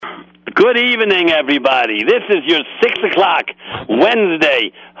Good evening, everybody. This is your 6 o'clock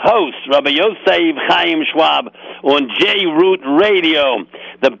Wednesday host, Rabbi Yosef Chaim Schwab on J-Root Radio,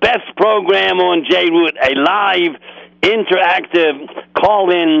 the best program on J-Root, a live, interactive,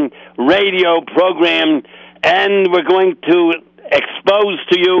 call-in radio program, and we're going to expose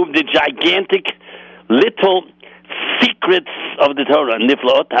to you the gigantic little secrets of the Torah,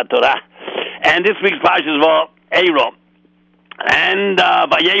 Niflot HaTorah. And this week's parsha is Va'era and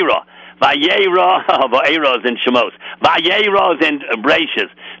Vayera. Vayera is in Shemos. Vayera is in Bereshis.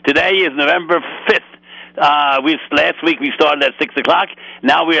 Today is November 5th. Last week we started at 6 o'clock.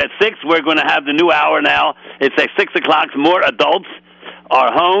 Now we're at 6. We're going to have the new hour now. It's at 6 o'clock. More adults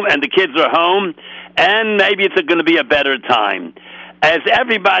are home and the kids are home. And maybe it's going to be a better time. Is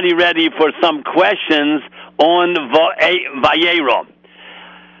everybody ready for some questions on Vayera?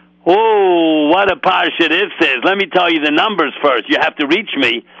 Oh, what a parsha this is. Let me tell you the numbers first. You have to reach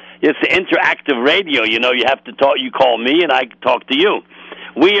me. It's interactive radio. You know, you have to talk. You call me, and I talk to you.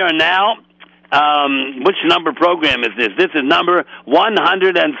 We are now, which number program is this? This is number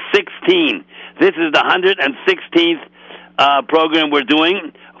 116. This is the 116th program we're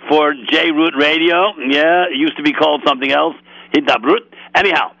doing for J-Root Radio. Yeah, it used to be called something else. Hidabrut.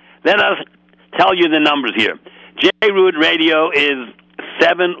 Anyhow, let us tell you the numbers here. J-Root Radio is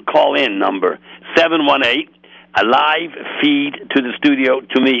 7 call-in number, 718. A live feed to the studio,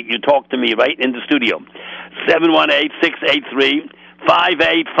 to me. You talk to me right in the studio.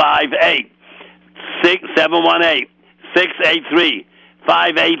 718-683-5858.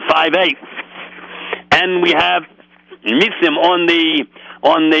 718-683-5858. And we have Misim on the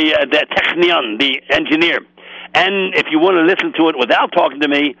technion, the engineer. And if you want to listen to it without talking to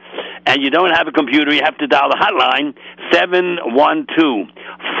me, and you don't have a computer, you have to dial the hotline,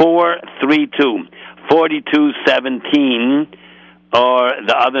 712-432-4217, or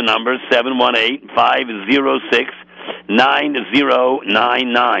the other number,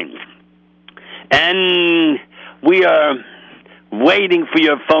 718-506-9099. And we are waiting for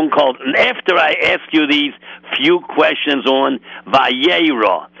your phone call. And after I ask you these few questions on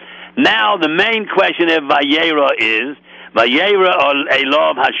Vayera, now the main question of Vayera is, Vayera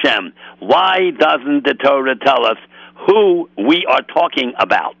Elov Hashem. Why doesn't the Torah tell us who we are talking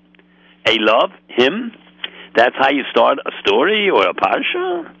about? Elov, him? That's how you start a story or a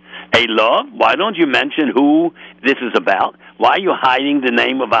parsha? Elov? Why don't you mention who this is about? Why are you hiding the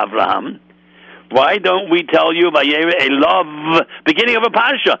name of Abraham? Why don't we tell you Vayera Elov, beginning of a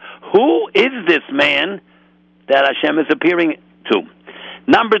parsha? Who is this man that Hashem is appearing to?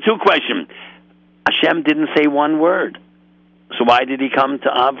 Number 2 question. Hashem didn't say one word. So why did he come to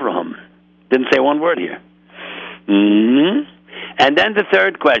Abraham? Didn't say one word here. Mm-hmm. And then the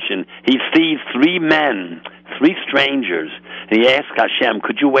third question. He sees 3 men, 3 strangers. And he asks Hashem,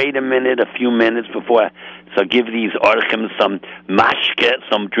 could you wait a few minutes before I give these orchim some mashke,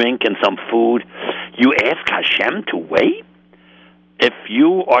 some drink and some food? You ask Hashem to wait? If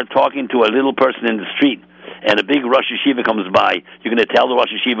you are talking to a little person in the street, and a big Rosh Yeshiva comes by, you're going to tell the Rosh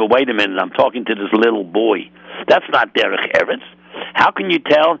Yeshiva, wait a minute, I'm talking to this little boy. That's not derech eretz. How can you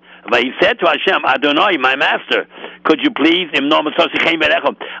tell? But he said to Hashem, Adonai, my master, could you please, Al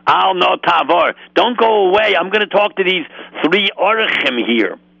no tavar, don't go away, I'm going to talk to these 3 orchim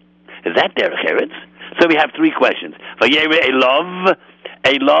here. Is that derech eretz? So we have 3 questions. Vayera Elov.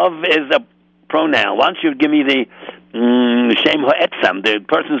 Elov is a pronoun. Why don't you give me the Shem Ha'etzam, the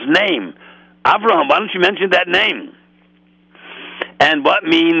person's name? Avraham, why don't you mention that name? And what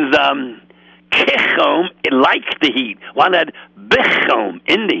means kichom, it likes the heat. Why not bichom,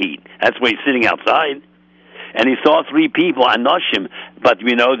 in the heat? That's why he's sitting outside. And he saw 3 people, Anoshim, but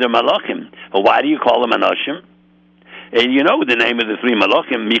we know they're Malachim. Well, why do you call them Anoshim? And you know the name of the 3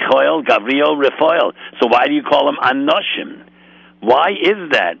 Malachim, Michael, Gabriel, Raphael. So why do you call them Anoshim? Why is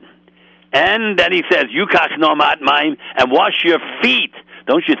that? And then he says, Yukach nomat maim, and wash your feet.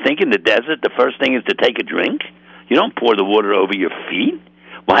 Don't you think in the desert the first thing is to take a drink? You don't pour the water over your feet.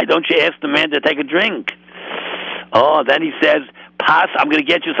 Why don't you ask the man to take a drink? Oh, then he says, pas, I'm going to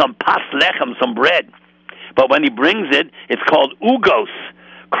get you some pas lechem, some bread. But when he brings it, it's called ugos,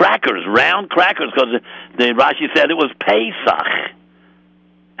 crackers, round crackers, because the Rashi said it was Pesach.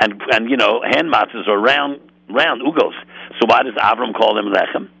 And you know, hand matzahs are round ugos. So why does Avram call them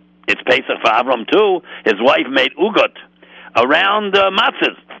lechem? It's Pesach for Avram too. His wife made ugot around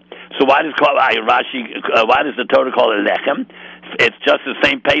matzahs. So why does the Torah call it lechem? It's just the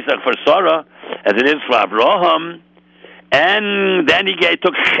same Pesach for Sarah as it is for Abraham. And then he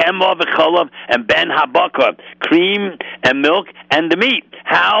took chema v'cholav and ben habakar, cream and milk and the meat.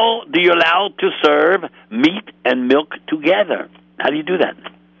 How do you allow to serve meat and milk together? How do you do that?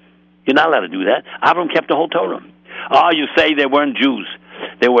 You're not allowed to do that. Avram kept the whole Torah. Oh, you say they weren't Jews.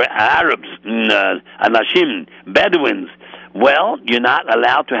 They were Arabs, Anashim, Bedouins. Well, you're not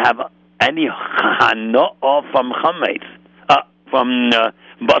allowed to have any hanoah from chametz, from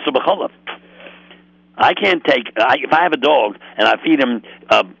basar b'cholav. I can't take, if I have a dog and I feed him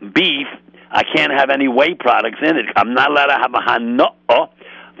beef, I can't have any whey products in it. I'm not allowed to have a hanoah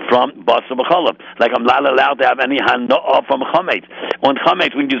from basar b'cholav. Like I'm not allowed to have any hanoah from chametz. On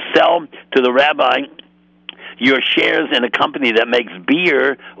chametz, when you sell to the rabbi your shares in a company that makes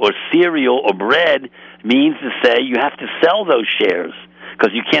beer or cereal or bread, means to say you have to sell those shares,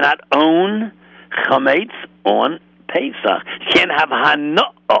 because you cannot own chametz on Pesach. You can't have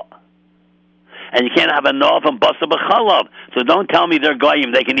hanoah. And you can't have a hanoah from basar b'cholav. So don't tell me they're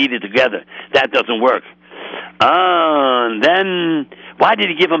goyim, they can eat it together. That doesn't work. Then why did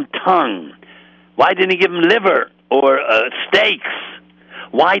he give him tongue? Why didn't he give him liver or steaks?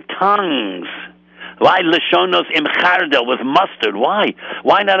 Why tongues? Why lishonos im chardel with mustard? Why?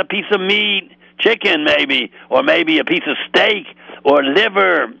 Why not a piece of meat, chicken maybe, or maybe a piece of steak, or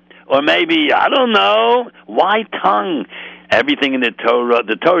liver, or maybe, I don't know. Why tongue? Everything in the Torah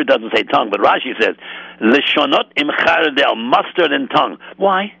doesn't say tongue, but Rashi says, lishonot im chardel, mustard and tongue.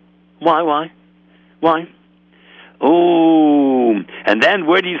 Why? Ooh. And then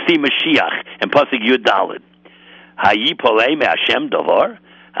where do you see Mashiach? In Pasuk Yud Daled. Hayi polei me Hashem davar.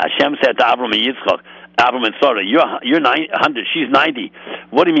 Hashem said to Avram and Yitzchak, Avram and Sarah, you're 100, she's 90.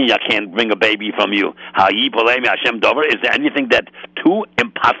 What do you mean I can't bring a baby from you? Hayi polei me Hashem davar. Is there anything that's too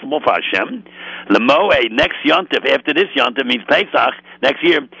impossible for Hashem? Lemoe, next Yontif, after this Yontif means Pesach, next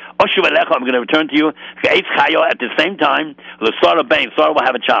year, Oshu Alecha, I'm going to return to you, Eitz Chayo, at the same time, L'Sara Bain, Sarah will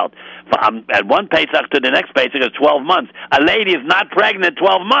have a child. At one Pesach to the next Pesach is 12 months. A lady is not pregnant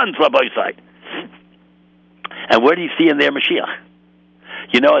 12 months, Rabbi side. And where do you see in there Mashiach?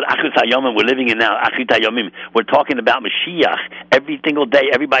 You know, at Achrit HaYomim we're living in now, Achrit HaYomim, we're talking about Mashiach. Every single day,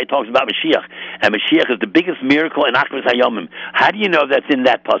 everybody talks about Mashiach. And Mashiach is the biggest miracle in Achrit HaYomim. How do you know that's in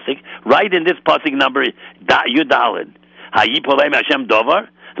that pasuk? Right in this pasuk number, Yud Daled. Hayi polei Hashem dovar,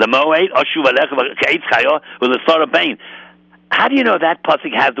 lemoed, oshu v'alecha v'keitz chayo, v'lesara bain. How do you know that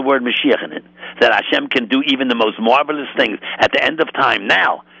pasuk has the word Mashiach in it? That Hashem can do even the most marvelous things at the end of time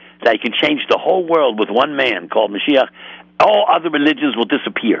now, that He can change the whole world with one man called Mashiach. All other religions will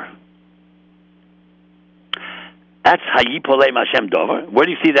disappear. That's Hayi polei Hashem dover. Where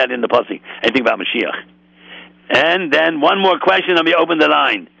do you see that in the pasuk? Anything about Mashiach? And then one more question. Let me open the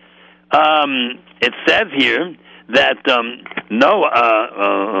line. It says here that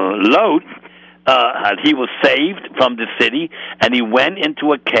Lot, he was saved from the city, and he went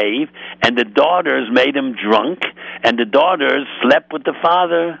into a cave, and the daughters made him drunk, and the daughters slept with the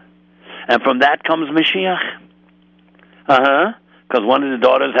father, and from that comes Mashiach. Because one of the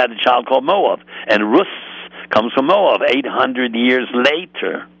daughters had a child called Moab, and Rus comes from Moab 800 years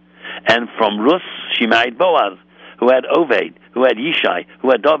later, and from Rus she married Boaz, who had Oved, who had Yishai, who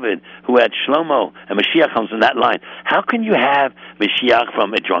had David, who had Shlomo, and Mashiach comes from that line. How can you have Mashiach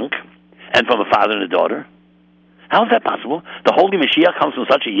from a drunk and from a father and a daughter? How is that possible? The holy Mashiach comes from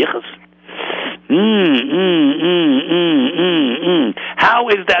such a yichus? How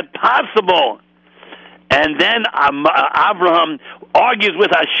is that possible? And then Abraham argues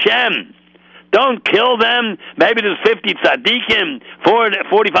with Hashem. Don't kill them. Maybe there's 50 tzaddikim,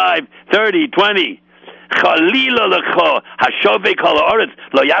 45, 30, 20.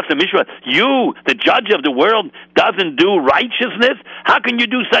 You, the judge of the world, doesn't do righteousness? How can you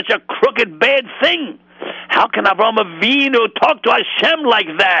do such a crooked, bad thing? How can Avraham Avinu talk to Hashem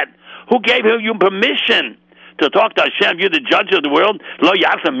like that? Who gave you permission to talk to Hashem? You're the judge of the world. Lo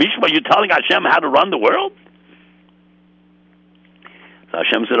yasa mishma. You're telling Hashem how to run the world? So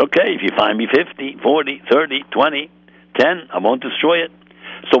Hashem said, okay, if you find me 50, 40, 30, 20, 10, I won't destroy it.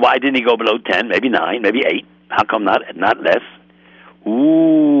 So why didn't he go below 10, maybe 9, maybe 8? How come not less?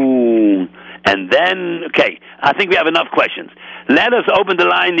 Ooh. And then, okay, I think we have enough questions. Let us open the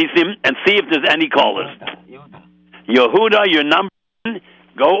line, Nisim, and see if there's any callers. Yehuda, your number,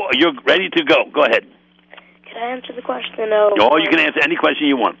 go. You're ready to go. Go ahead. Can I answer the question? Oh, you can answer any question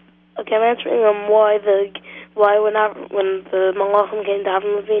you want. Okay, I'm answering why when the Malachim came to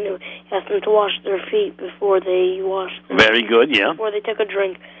Avram Avinu, he asked them to wash their feet before they washed them. Very good, yeah. Before they took a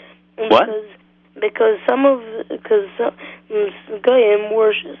drink. And what? Because some Goyim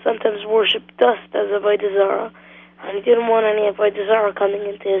sometimes worship dust as a Avodah Zarah, and he didn't want any Avodah Zarah coming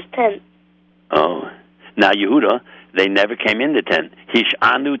into his tent. Oh. Now, Yehuda, they never came in the tent.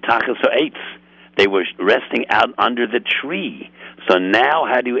 Hishanu tachas ha'etz. They were resting out under the tree. So now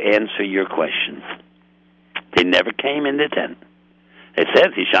how do you answer your question? They never came in the tent. It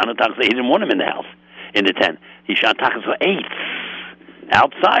says Hishanu Tachas. He didn't want him in the house, in the tent. Hishanu Tachas ate.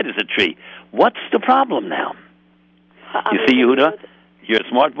 Outside is a tree. What's the problem now? You see, Yehuda, you're a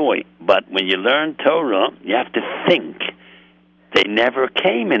smart boy, but when you learn Torah, you have to think. They never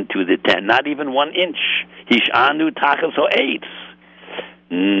came into the tent, not even 1 inch. Hishanu Tachas ate.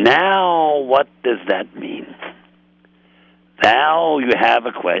 Now, what does that mean? Now you have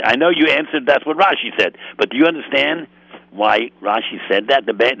a question. I know you answered that's what Rashi said, but do you understand why Rashi said that?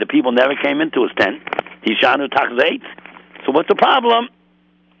 The people never came into his tent. Hishanu Tachas ate. So what's the problem?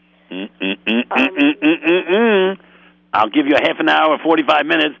 I'll give you a half an hour, 45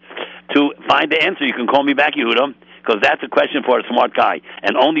 minutes to find the answer. You can call me back, Yehuda, because that's a question for a smart guy.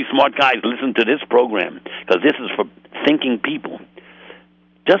 And only smart guys listen to this program, because this is for thinking people.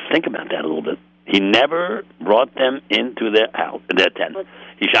 Just think about that a little bit. He never brought them into their house, their tent.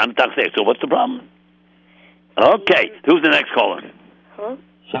 So what's the problem? Okay, who's the next caller? Huh?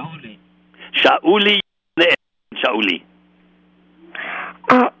 Shauli.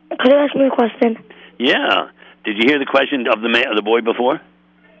 Could you ask me a question? Yeah. Did you hear the question of the boy before?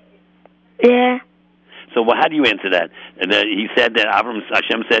 Yeah. So how do you answer that? He said that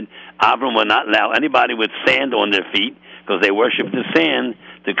Hashem said Avram will not allow anybody with sand on their feet, because they worship the sand,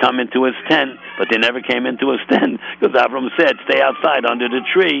 to come into his tent, but they never came into his tent, because Avram said, stay outside under the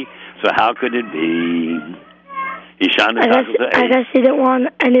tree. So how could it be? I guess he didn't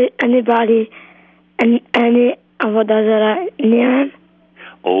want anybody, any avodah near him.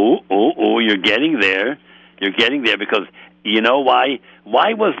 Oh, you're getting there. You're getting there, because you know why?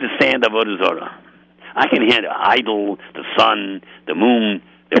 Why was the sand avodah zarah? I can hear the idol, the sun, the moon,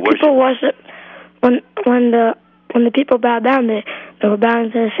 the worship. People worship when the people bow down, they were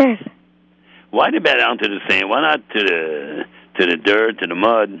bowing to the sand. Why they bow down to the sand? Why not to the dirt, to the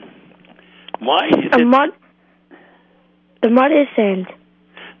mud? Why? The mud is sand.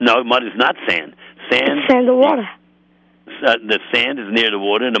 No, mud is not sand. Sand. It's sand or water. The sand is near the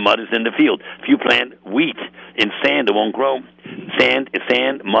water, and the mud is in the field. If you plant wheat in sand, it won't grow. Sand is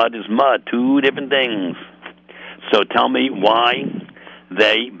sand. Mud is mud. Two different things. So tell me why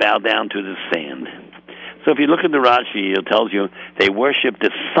they bow down to the sand. So if you look at the Rashi, it tells you they worship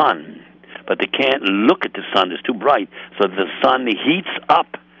the sun, but they can't look at the sun. It's too bright. So the sun heats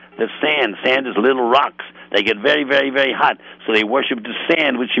up the sand. Sand is little rocks. They get very, very, very hot. So they worship the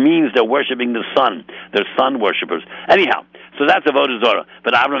sand, which means they're worshiping the sun. They're sun worshippers. Anyhow, so that's avodah zarah.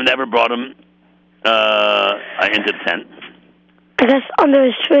 But Avram never brought him into the tent. I guess under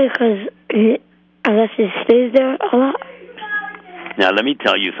his tree, because I guess he stays there a lot. Now, let me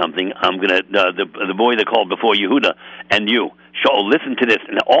tell you something. I'm going to, the boy that called before, Yehuda, and you, Shaul, listen to this.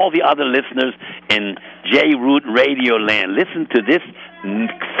 And all the other listeners in J-Root Radio Land, listen to this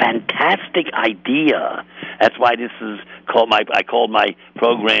fantastic idea. That's why this is I called my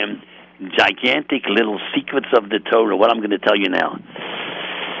program Gigantic Little Secrets of the Torah. What I'm going to tell you now.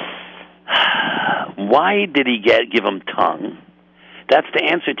 Why did he give him tongue? That's the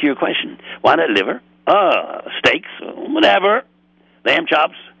answer to your question. Why not liver? Steaks, whatever. Lamb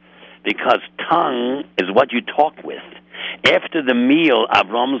chops, because tongue is what you talk with. After the meal,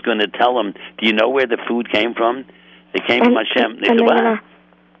 Avram's going to tell him, do you know where the food came from? It came from Hashem. They said,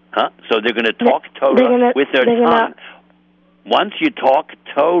 what? So they're going to talk Torah with their tongue. Once you talk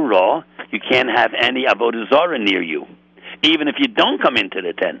Torah, you can't have any avodah zarah near you, even if you don't come into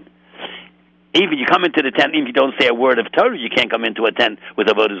the tent. Even if you come into the tent, even if you don't say a word of Torah, you can't come into a tent with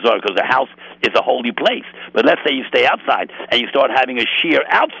avodah zarah, because the house is a holy place. But let's say you stay outside and you start having a shiur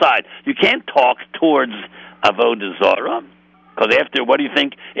outside, you can't talk towards avodah zarah, because what do you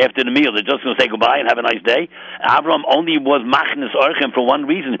think after the meal? They're just going to say goodbye and have a nice day. Avram only was machnes orchem for one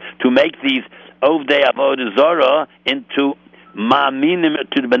reason, to make these ovdei avodah zarah into ma'aminim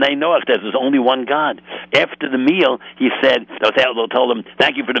to the B'nai Noach. There's only one God. After the meal, he said, they'll tell them,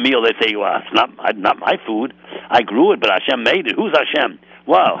 thank you for the meal. They say, well, it's not my food. I grew it, but Hashem made it. Who's Hashem?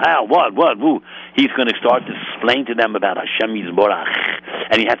 Wow, how, what, who? He's going to start to explain to them about Hashem Yisborach.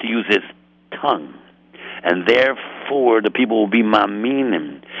 And he had to use his tongue. And therefore, the people will be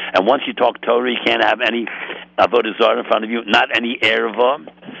ma'aminim. And once you talk Torah, you can't have any avodah zarah in front of you, not any erva,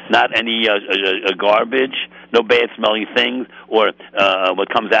 not any garbage, no bad-smelling things, or what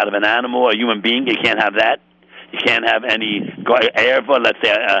comes out of an animal or a human being. You can't have that. You can't have any erva. Let's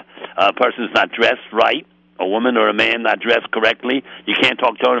say a person's not dressed right, a woman or a man not dressed correctly. You can't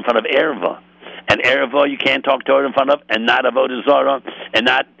talk Torah in front of erva. And erva you can't talk Torah in front of, and not avodah zarah, and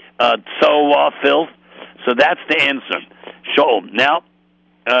not filth. So that's the answer. Shaul. Now,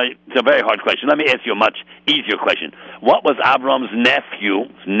 it's a very hard question. Let me ask you a much easier question. What was Avram's nephew's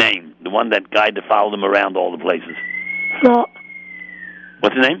name? The one that guy that followed him around all the places.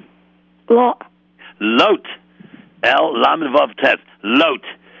 What's the name? Lot. Lot. Lamed Vav Tes. Lot.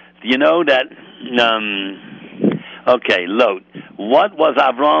 Do you know that? Okay, Lot. What was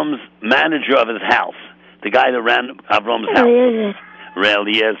Avram's manager of his house? The guy that ran Avram's house.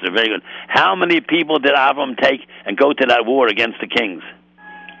 Eliezer. Very good. How many people did Avram take and go to that war against the kings?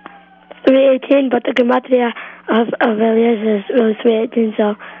 318, but the gematria of Eliezer is really 318,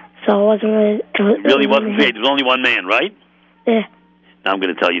 so it wasn't really... It really wasn't 3. There was only one man, right? Yeah. Now I'm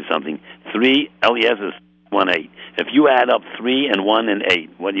going to tell you something. 3, Eliezer is 1, 8. If you add up 3 and 1 and 8,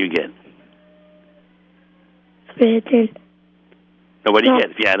 what do you get? 318. So what do you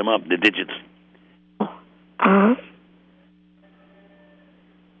get if you add them up, the digits?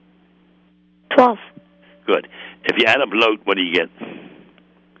 12. Good. If you add up Lot, what do you get?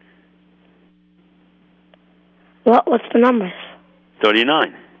 What's the numbers?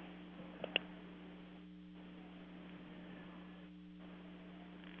 39.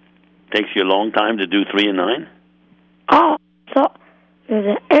 Takes you a long time to do 3 and 9? Oh, so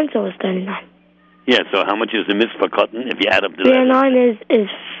the answer was 39. Yeah, so how much is the mitzvah cotton if you add up the 3 and 9 is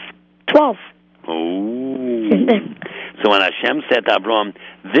 12. Oh. So when Hashem said to Abraham,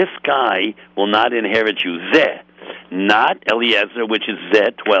 this guy will not inherit you, Zeh, not Eliezer, which is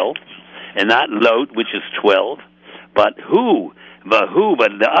Zeh, 12, and not Lot, which is 12, but who? But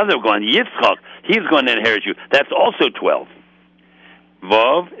the other one, Yitzchak, he's going to inherit you. That's also 12.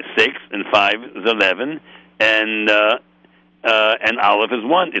 Vav, 6, and 5 is 11, and Aleph is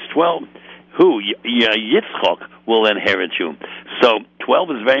 1, is 12. Who? Yitzchak will inherit you. So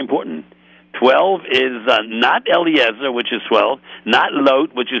 12 is very important. 12 is not Eliezer, which is 12, not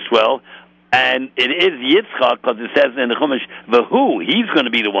Lot, which is 12, and it is Yitzchak, because it says in the Chumash, Vahu, he's going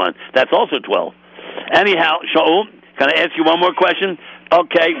to be the one. That's also 12. Anyhow, Shaul, can I ask you one more question?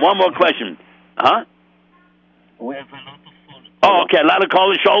 Okay, one more question. Huh? Oh, okay, a lot of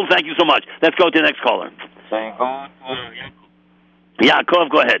callers. Shaul, thank you so much. Let's go to the next caller. Yaakov,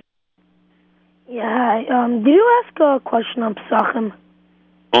 go ahead. Yeah, did you ask a question on Pesachim?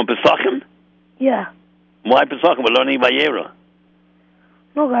 On Pesachim? Yeah. Why Pesachim? We're learning Vayera.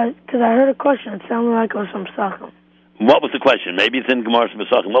 No, guys, because I heard a question. It sounded like it was from Pesachim. What was the question? Maybe it's in Gemara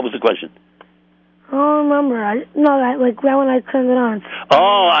Pesachim. What was the question? I don't remember. Right when I turned it on.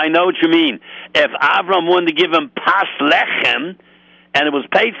 Oh, I know what you mean. If Avram wanted to give him Pas Lechem, and it was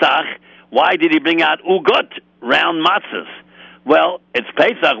Pesach, why did he bring out Ugot, round matzahs? Well, it's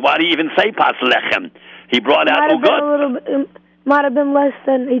Pesach. Why do you even say Pas Lechem? He brought out Ugot. It might have been less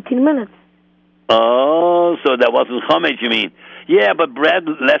than 18 minutes. Oh, so that wasn't chametz, you mean? Yeah, but bread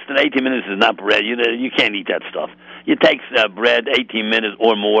less than 18 minutes is not bread. You can't eat that stuff. It takes bread 18 minutes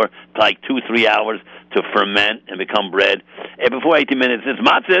or more, like 2-3 hours to ferment and become bread. And before 18 minutes, it's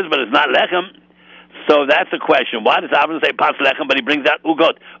matzahs, but it's not lechem. So that's the question. Why does Avram say pas lechem, but he brings out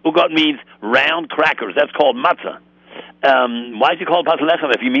ugot? Ugot means round crackers. That's called matzah. Why does he call it pas lechem?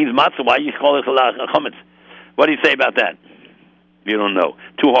 If he means matzah, why do you call it chametz? What do you say about that? You don't know.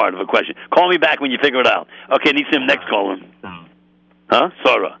 Too hard of a question. Call me back when you figure it out. Okay, Nisim, next caller. Huh?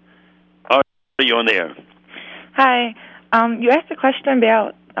 Sarah. All right, you're on the air. Hi. You asked a question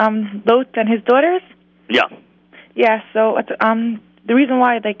about Lot and his daughters? Yeah. Yeah, so the reason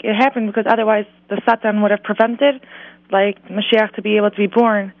why it happened because otherwise the Satan would have prevented Mashiach to be able to be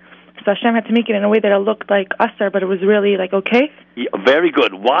born. So Hashem had to make it in a way that it looked like Asar, but it was really okay. Yeah, very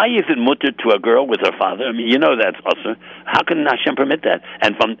good. Why is it mutter to a girl with her father? I mean, you know that's Asar. How can Hashem permit that?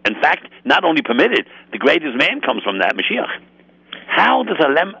 And in fact, not only permit it, the greatest man comes from that, Mashiach. How does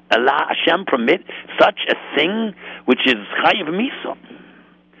Hashem permit such a thing, which is Chayiv Misa?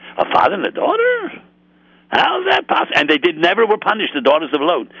 A father and a daughter? How is that possible? And they never were punished, the daughters of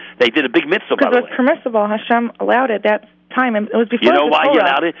Lot. They did a big mitzvah, by the way. Because it was permissible. Hashem allowed it that time. And it was before. You know why he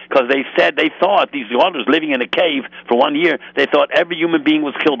allowed it? Because they thought, these daughters living in a cave for 1 year, they thought every human being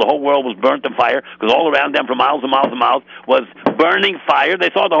was killed. The whole world was burnt in fire, because all around them for miles and miles and miles was burning fire. They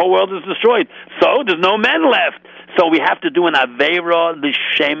thought the whole world was destroyed. So there's no men left. So we have to do an Aveira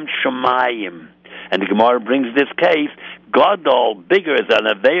L'Shem Shemayim. And the Gemara brings this case, Gadol, bigger is an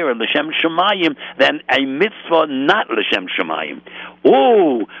Aveira L'Shem Shemayim than a mitzvah not L'Shem Shemayim.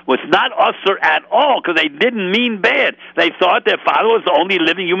 Oh, it's not Usher at all, because they didn't mean bad. They thought their father was the only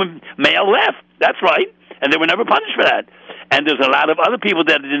living human male left. That's right. And they were never punished for that. And there's a lot of other people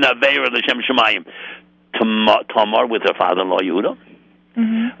that did an Aveira L'Shem Shemayim. Tamar with her father-in-law, Yehuda.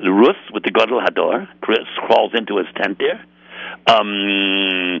 Mm-hmm. Rus with the Gadol Hador crawls into his tent there.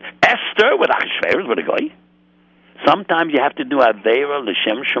 Esther with Achashverosh with a guy. Sometimes you have to do Aveira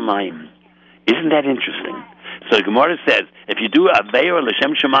L'Shem Shemayim. Isn't that interesting? So the Gemara says, if you do Aveira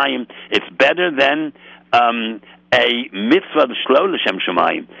L'Shem Shemayim, it's better than a mitzvah shlo l'shem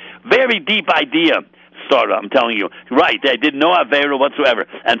shemayim. Very deep idea, Sarah, I'm telling you. Right, they did no Avera whatsoever.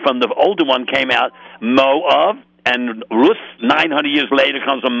 And from the older one came out Moab, and Ruth, 900 years later,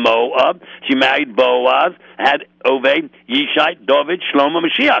 comes from Moab. She married Boaz, had Oved, Yishai, David, Shlomo,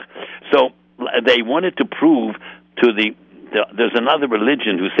 Mashiach. So they wanted to prove to there's another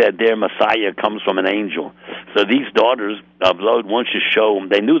religion who said their Messiah comes from an angel. So these daughters of Lod wanted to show them,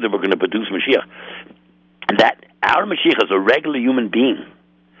 they knew they were going to produce Mashiach, that our Mashiach is a regular human being.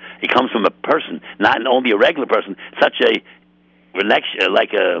 He comes from a person, not only a regular person, such a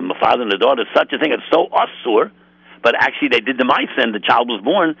like a father and a daughter, such a thing. It's so asur, but actually they did the Maisa and the child was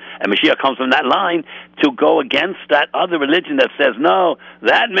born, and Mashiach comes from that line to go against that other religion that says, no,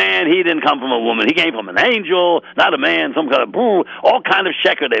 that man, he didn't come from a woman. He came from an angel, not a man, some kind of all kind of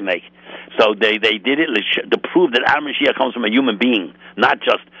sheker they make. So they did it to prove that our Mashiach comes from a human being, not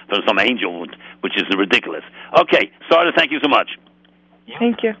just from some angel, which is ridiculous. Okay, Sarah, thank you so much.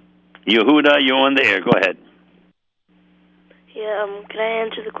 Thank you. Yehuda, you're on the air. Go ahead. Yeah, can I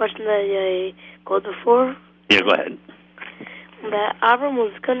answer the question that I called before? Yeah, go ahead. That Avram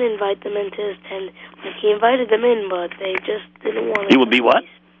was going to invite them into his tent. Like, he invited them in, but they just didn't want to. He would be what?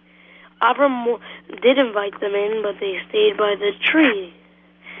 Avram did invite them in, but they stayed by the tree.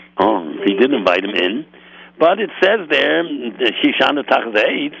 Oh, he did invite them in. But it says there, Shishana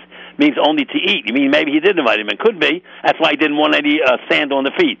Tachzeitz means only to eat. You mean maybe he did invite him in? Could be. That's why he didn't want any sand on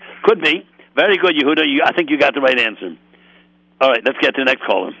the feet. Could be. Very good, Yehuda. I think you got the right answer. All right, let's get to the next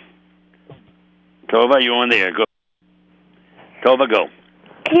caller. Tova, you're on the air. Go. Tova, go.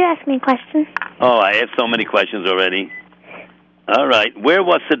 Can you ask me a question? Oh, I asked so many questions already. All right. Where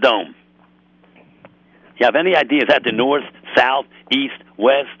was Sodom? You have any idea? Is that the north, south, east,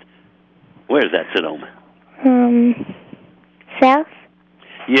 west? Where is that Sodom? South?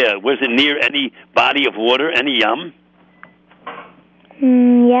 Yeah. Was it near any body of water, any yam?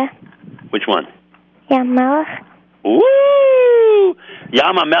 Yeah. Which one? Yam Melech. Woo!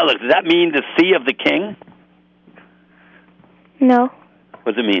 Yam HaMelech. Does that mean the sea of the king? No.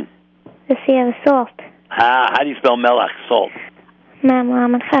 What does it mean? The sea of salt. How do you spell Melech? Salt. Mem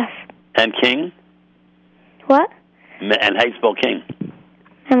Lamed Chaf. And king? What? And how do you spell king?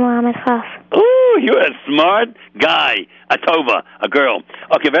 Mem Lamed Chaf. Ooh, you're a smart guy. A Tova, a girl.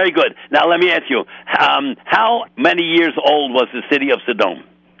 Okay, very good. Now let me ask you, how many years old was the city of Sodom?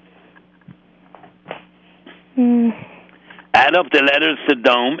 Add up the letters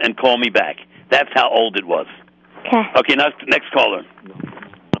Sodom and call me back. That's how old it was. Okay. Okay, next caller.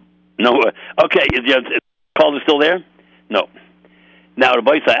 No. Okay, is your caller still there? No. Now,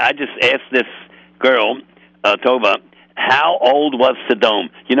 Rabbi, I just asked this girl, Tova, how old was Sodom?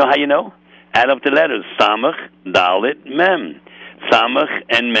 You know how you know? Add up the letters. Samach, Dalit, Mem. Samach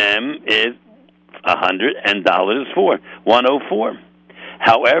and Mem is 100, and Dalit is 4. 104.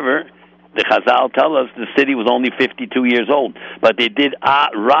 However, the Chazal tell us the city was only 52 years old, but they did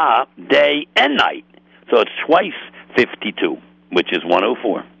Ra day and night, so it's twice 52, which is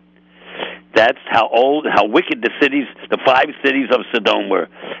 104. That's how wicked the 5 cities of Sodom were.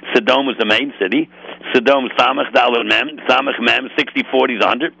 Sodom was the main city. Sodom, Samach, Dalet, Mem. Samach, Mem, 60, 40 is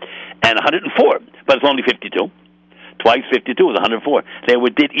 100, and 104, but it's only 52. Twice 52 is 104. They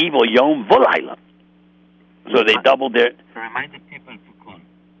did evil Yom V'Layla, so they doubled their. So remind the people to call.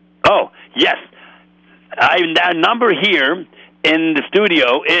 Oh, yes. Our number here in the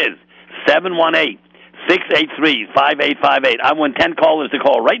studio is 718-683-5858. I want 10 callers to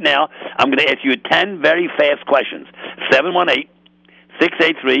call right now. I'm going to ask you 10 very fast questions.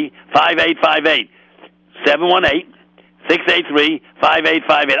 718-683-5858.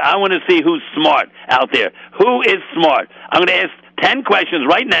 718-683-5858. I want to see who's smart out there. Who is smart? I'm going to ask 10 questions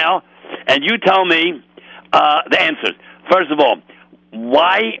right now, and you tell me the answers. First of all,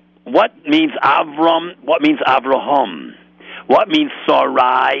 what means Avram? What means Avraham? What means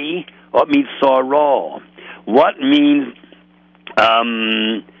Sarai? What means Sarah? What means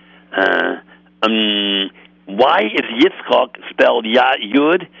why is Yitzchak spelled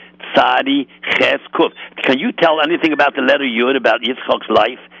Yud, Tzadi, Ches, Kuf? Can you tell anything about the letter Yud, about Yitzchak's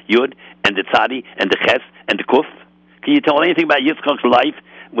life, Yud, and the Tzadi, and the Ches, and the Kuf? Can you tell anything about Yitzchak's life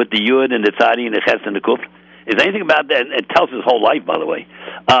with the Yud, and the Tzadi, and the Ches, and the Kuf? Is there anything about that? It tells his whole life, by the way.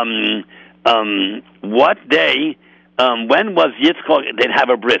 What day, when was Yitzchak, they'd have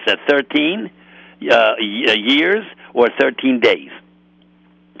a bris, at 13 years or 13 days?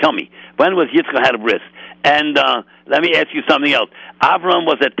 Tell me, when was Yitzchak had a bris? And let me ask you something else. Avram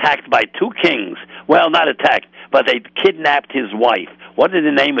was attacked by 2 kings. Well, not attacked, but they kidnapped his wife. What is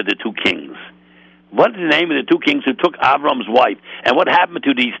the name of the 2 kings? What is the name of the 2 kings who took Avram's wife? And what happened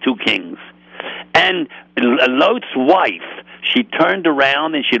to these 2 kings? And Lot's wife, she turned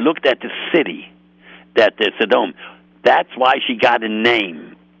around and she looked at the city, that Sodom. That's why she got a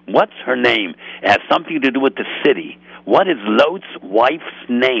name. What's her name? It has something to do with the city. What is Lot's wife's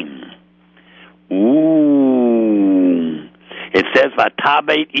name? Ooh. It says,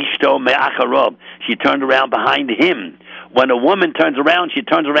 Vatabet Ishto Me'acharov. She turned around behind him. When a woman turns around, she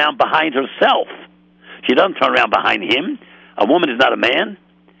turns around behind herself. She doesn't turn around behind him. A woman is not a man.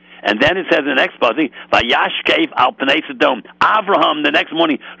 And then it says in the next passage, Vayashkef al Pnei Sodom. Avraham, the next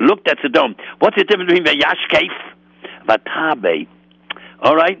morning, looked at Sodom. What's the difference between Vayashkef? Vatabet.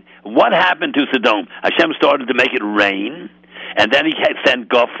 All right? What happened to Sodom? Hashem started to make it rain. And then he sent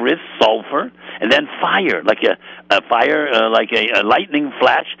gopher, sulfur, and then fire, like a lightning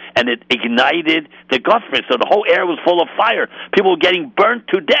flash, and it ignited the gopher. So the whole air was full of fire. People were getting burnt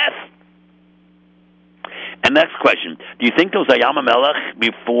to death. And next question: do you think there was a Yam HaMelech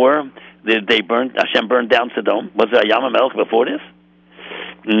before Hashem burned down Sodom? Was there a Yam HaMelech before this?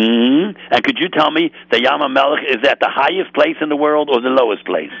 And could you tell me the Yam HaMelech is at the highest place in the world or the lowest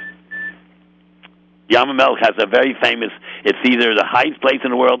place? Yam HaMelech has a very famous, it's either the highest place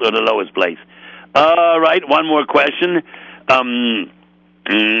in the world or the lowest place. All right, one more question. Avraham,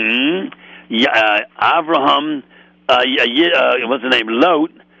 what's the name?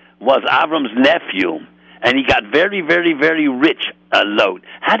 Lot was Avram's nephew, and he got very, very, very rich, Lot.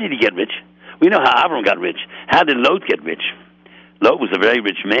 How did he get rich? We know how Avram got rich. How did Lot get rich? Lot was a very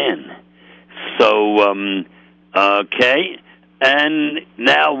rich man. So, okay. And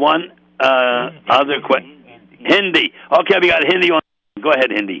now one other question. Hindi. Okay, we got Hindi on. Go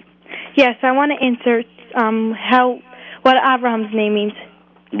ahead, Hindi. Yes, I want to answer what Avraham's name means.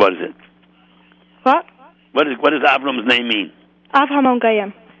 What is it? What? What does Avraham's name mean? Avhamon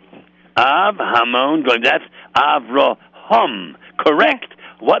Goyim. Avhamon Goyim. That's Avraham. Correct. Yeah.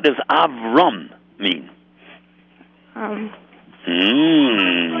 What does Avram mean?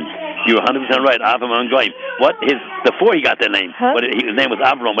 You're 100% right. Avram Goyim. Before he got that name? Huh? His name was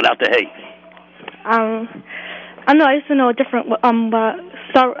Avram without the hay. I know. I used to know a different.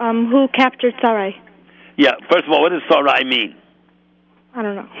 Who captured Sarai? Yeah. First of all, what does Sarai mean? I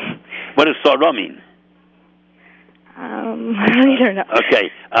don't know. What does Sarah mean? I don't know.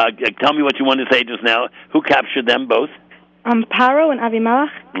 Okay. Tell me what you wanted to say just now. Who captured them both? Paro and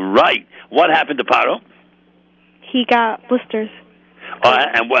Avimelech. Right. What happened to Paro? He got blisters.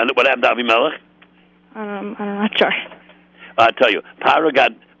 And what happened to Avimelech? I'm not sure. I'll tell you. Paro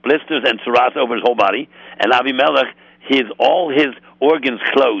got blisters and tsaras over his whole body, and Avimelech, all his organs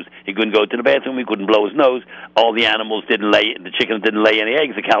closed. He couldn't go to the bathroom. He couldn't blow his nose. All the animals didn't lay. The chickens didn't lay any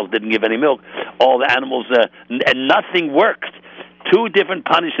eggs. The cows didn't give any milk. All the animals, and nothing worked. Two different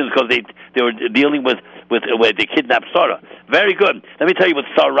punishments because they were dealing with they kidnapped Sarah. Very good. Let me tell you what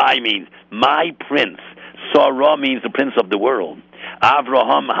Sarai means. My prince. Sarah means the prince of the world.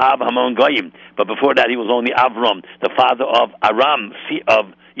 Avraham Hamon Goyim. But before that, he was only Avram, the father of Aram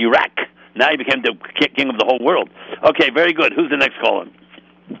of Iraq. Now he became the king of the whole world. Okay, very good. Who's the next caller?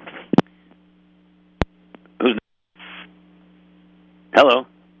 Hello?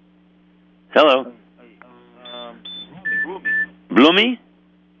 Hello? Bloomy?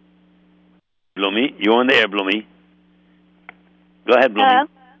 Bloomy? You're on the air, Bloomy. Go ahead, Bloomy. Hello?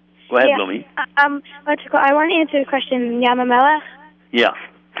 Go ahead, Bloomy. I want to answer the question, Yam HaMelech. Yeah.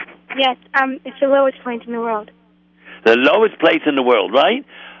 Yes, it's the lowest point in the world. The lowest place in the world, right?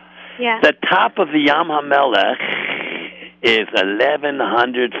 Yeah. The top of the Yam HaMelech is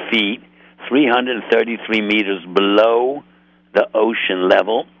 1,100 feet, 333 meters below the ocean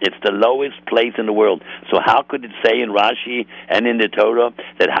level. It's the lowest place in the world. So how could it say in Rashi and in the Torah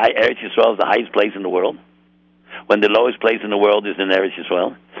that Eretz Yisrael is the highest place in the world, when the lowest place in the world is in Eretz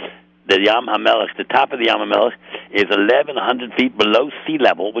Yisrael? The Yam HaMelech, the top of the Yam HaMelech, is 1,100 feet below sea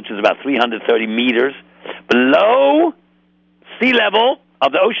level, which is about 330 meters below sea level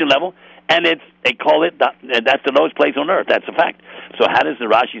of the ocean level, and they call it that's the lowest place on earth. That's a fact. So how does the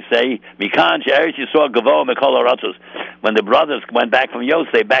Rashi say Mikan She'eretz Yisrael Gavo Mekol Haratzos? When the brothers went back from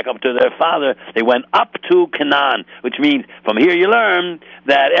Yosef, back up to their father, they went up to Canaan, which means from here you learn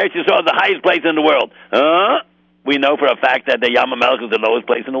that Eretz Yisrael is the highest place in the world. We know for a fact that the Yam HaMelech is the lowest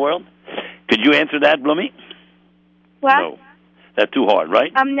place in the world. Could you answer that, Bloomy? What? No. That's too hard,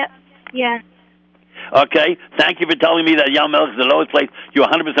 right? No. Yeah. Okay. Thank you for telling me that Yam HaMelech is the lowest place. You're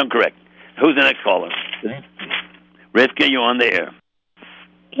 100% correct. Who's the next caller? Rivka, you're on the air.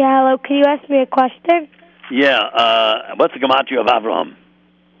 Yeah, hello. Can you ask me a question? Yeah. What's the gematria of Avraham?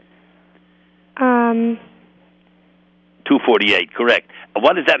 248. Correct.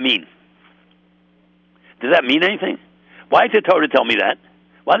 What does that mean? Does that mean anything? Why does the Torah tell me that?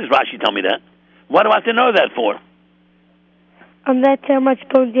 Why does Rashi tell me that? What do I have to know that for? That's how much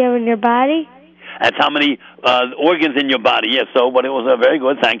bones you have in your body. That's how many organs in your body. Yes, so, but it was very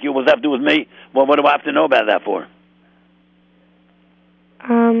good. Thank you. What does that have to do with me? Well, what do I have to know about that for?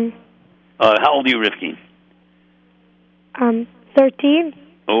 How old are you, Rifki? 13.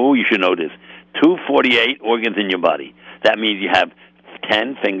 Oh, you should know this. 248 organs in your body. That means you have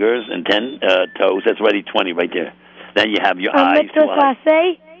 10 fingers and 10 toes. That's already 20 right there. Then you have your eyes. Mitzvah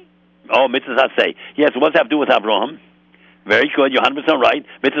Saseh? Oh, Mitzvah Saseh. Yes, what's that have to do with Abraham? Very good. You're 100% right.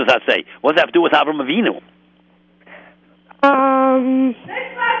 Mitzvah Saseh. What's that have to do with Abraham Avinu?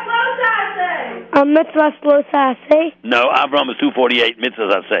 Mitzvah Lo Saseh? No, Abraham is 248. Mitzvah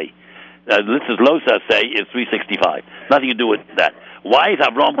Saseh. Mitzvah Lo Saseh is 365. Nothing to do with that. Why is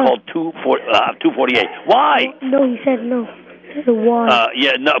Abraham called 248? Why? No, he said no. Why?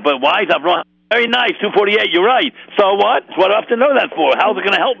 Yeah, no, but why is Abraham? Very nice, 248. You're right. So what? What do I have to know that for? How's it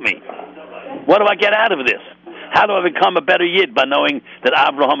going to help me? What do I get out of this? How do I become a better Yid by knowing that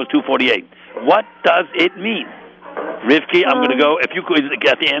Abraham is 248? What does it mean? Rivki, I'm going to go. If you could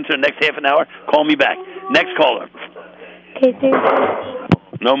get the answer next half an hour, call me back. Next caller. Okay, thank you.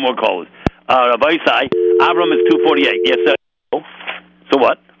 No more callers. Rabbi Isai, Abraham is 248. Yes, sir. So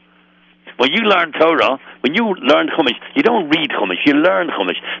what? When you learn Torah, when you learn Chumash, you don't read Chumash, you learn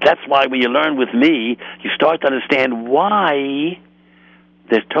Chumash. That's why when you learn with me, you start to understand why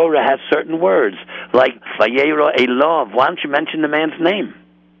the Torah has certain words, like Vayera Elov. Why don't you mention the man's name?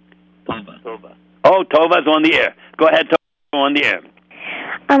 Tova. Oh, Tova's on the air. Go ahead, Tova, on the air.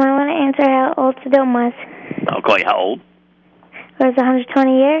 I want to answer how old Sodom was. I'll call you how old? It was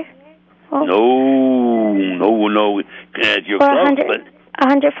 120 years old. No. You're close, but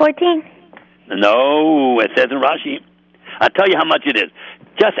 114? No, it says in Rashi. I'll tell you how much it is.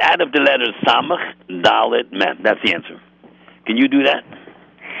 Just add up the letters Samach, Dalet, Mem. That's the answer. Can you do that?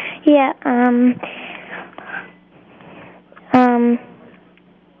 Yeah,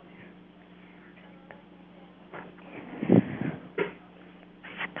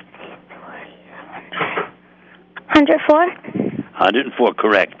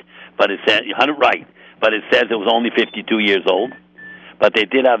 correct. But it says 100 right. But it says it was only 52 years old. But they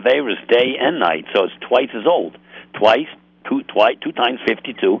did Averis day and night, so it's twice as old. Two times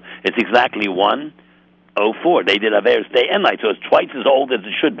 52. It's exactly 104. They did Averis day and night, so it's twice as old as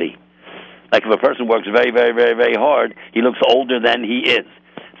it should be. Like if a person works very, very, very, very hard, he looks older than he is.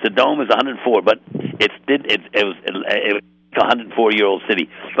 Sodom is 104, but it was a 104-year-old city.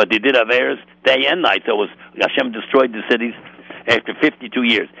 But they did Averis day and night, so Hashem destroyed the cities after 52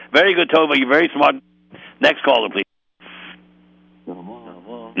 years. Very good, Tova. You're very smart. Next caller, please.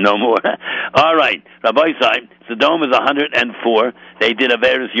 No more. All right. Rabbi side, Sodom is 104. They did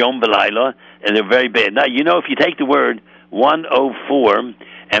Averis Yom V'Layla, and they're very bad. Now, you know, if you take the word 104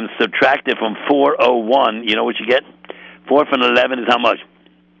 and subtract it from 401, you know what you get? 4 from 11 is how much?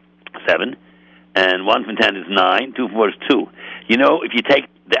 7. And 1 from 10 is 9. 2 from 4 is 2. You know, if you take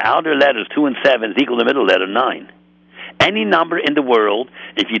the outer letters, 2 and 7, is equal to the middle letter, 9. Any number in the world,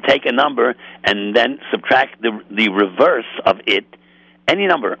 if you take a number and then subtract the reverse of it, any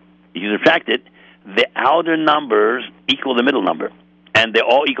number, if you subtract it, the outer numbers equal the middle number, and they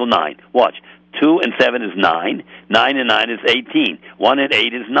all equal 9. Watch. 2 and 7 is 9. 9 and 9 is 18. 1 and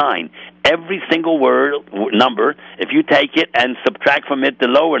 8 is 9. Every single number, if you take it and subtract from it the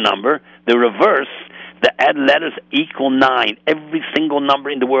lower number, the reverse, the add letters equal 9. Every single number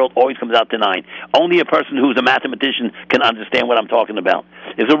in the world always comes out to 9. Only a person who's a mathematician can understand what I'm talking about.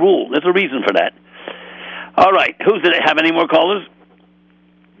 There's a rule. There's a reason for that. All right. Have any more callers?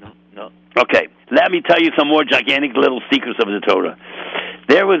 No. Okay. Let me tell you some more gigantic little secrets of the Torah.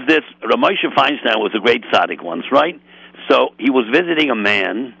 There was this, Rabbi Feinstein was a great tzaddik once, right? So he was visiting a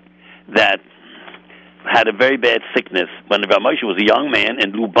man that had a very bad sickness. When Rabbi Moshe was a young man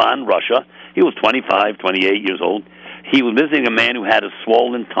in Luban, Russia, he was 25, 28 years old. He was visiting a man who had a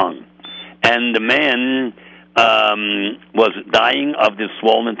swollen tongue. And the man was dying of this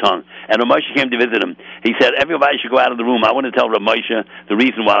swollen tongue. And Rabbi Moshe came to visit him. He said, everybody should go out of the room. I want to tell Rabbi Moshe the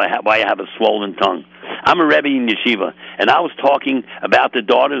reason why I have a swollen tongue. I'm a Rebbe in Yeshiva, and I was talking about the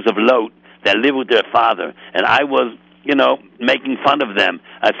daughters of Lot that live with their father, and I was, making fun of them.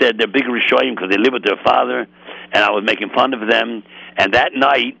 I said they're big Rishoyim because they live with their father, and I was making fun of them. And that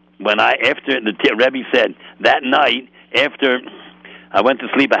night, after the Rebbe said, that night, after I went to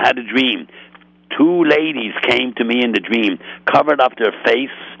sleep, I had a dream. 2 ladies came to me in the dream, covered up their face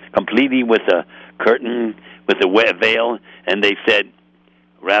completely with a curtain, with a wet veil, and they said,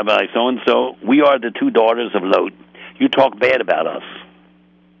 Rabbi so-and-so, we are the 2 daughters of Lot. You talk bad about us.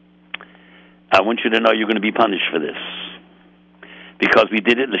 I want you to know you're going to be punished for this. because we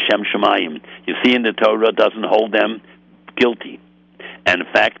did it l'shem shamayim. You see, in the Torah doesn't hold them guilty, and in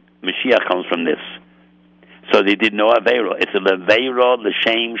fact, Mashiach comes from this. So they did no avera. It's a avera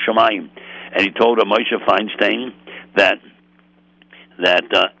l'shem shamayim, and he told Moshe Feinstein that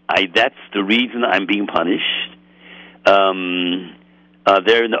that's the reason I'm being punished.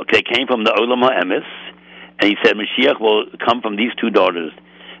 They came from the Olam HaEmes, and he said Mashiach will come from these two daughters.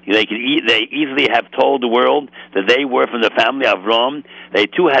 They easily have told the world that they were from the family of Avram. They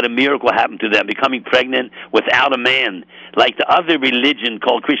too had a miracle happen to them, becoming pregnant without a man, like the other religion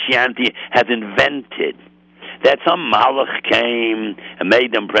called Christianity has invented. That some malach came and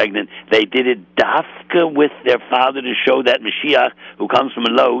made them pregnant. They did it dafka with their father to show that Mashiach, who comes from a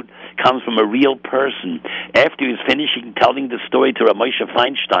load, comes from a real person. After he was finishing telling the story to Rav Moshe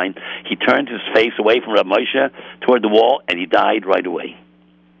Feinstein, he turned his face away from Rav Moshe toward the wall, and he died right away.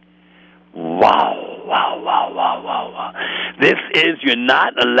 Wow. This is, you're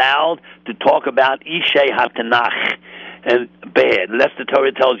not allowed to talk about Ishei HaTanach. And bad, unless the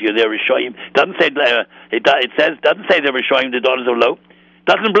Torah tells you they're Rishoyim. Doesn't say doesn't say they're Rishoyim, the daughters of Lot.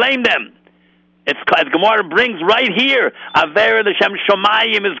 Doesn't blame them. It's Gemara brings right here. Avera l'shem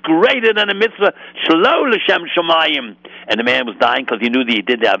shomayim is greater than a mitzvah shlo l'shem shomayim. And the man was dying because he knew that he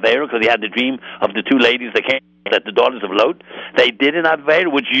did the avera, because he had the dream of the two ladies that came, that the daughters of Lot. They did an avera,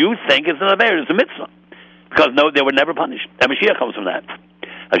 which you think is an avera. It's a mitzvah, because no, they were never punished. And Mashiach comes from that.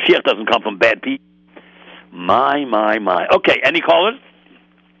 Mashiach doesn't come from bad people. My. Okay, any callers?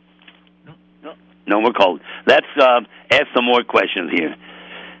 No more callers. Let's ask some more questions here.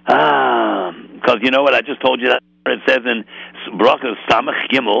 Because you know what? I just told you that it says in Brachos Samach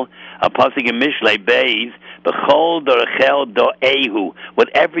Gimel, a pasuk in Mishlei Beis, B'chol dorachel do'ehu.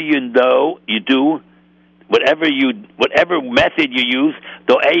 Whatever you know, you do. Whatever method you use,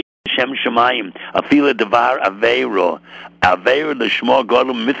 do'ehu. Shem Shemayim, Afila Devar Aveiro, Aveiro Lishmo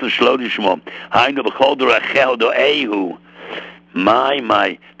Godlum Mitzvah Shlo Lishmo, Hainu B'chol Dorachel Do'ehu.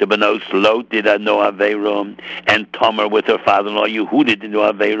 My, the Benos Lot did know Aveiro, and Tomer with her father-in-law Yehuda did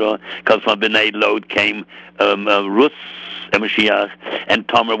know Aveiro, because from B'nai Lot came Rus and Mashiach, and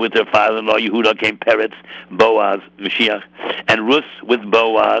Tomer with her father-in-law Yehuda came Peretz, Boaz, Mashiach, and Rus with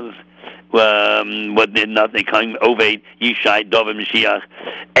Boaz. What did nothing? Coming Oved, Yishai, Dovid, Mashiach.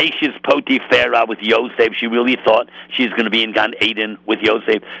 Ashes Potiphera with Yosef. She really thought she's going to be in Gan Eden with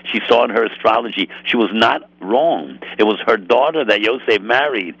Yosef. She saw in her astrology. She was not wrong. It was her daughter that Yosef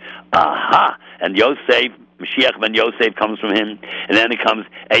married. Aha! And Yosef, Mashiach ben Yosef comes from him. And then it comes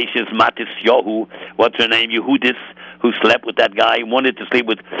Ashes Matis Yohu. What's her name? Yehudis, who slept with that guy, wanted to sleep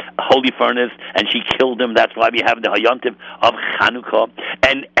with Holy Furnace, and she killed him. That's why we have the Hayontiv of Chanukah.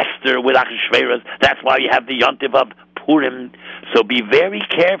 And Esther with Achashverosh. That's why you have the Yontiv of Purim. So be very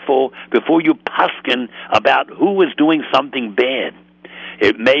careful before you paskin about who is doing something bad.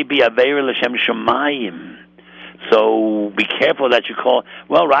 It may be Aveira L'Shem Shemayim. So be careful that you call.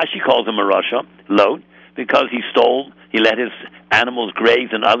 Well, Rashi calls him a Rasha, Lot, because he let his animals graze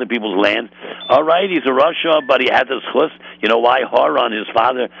in other people's land. All right, he's a Rasha, but he had this chus. You know why? Haran, his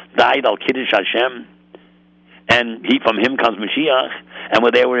father, died al Kiddush Hashem. And from him comes Mashiach. And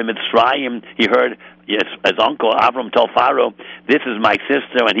when they were in Mitzrayim, he heard his uncle Avram tell Pharaoh, "This is my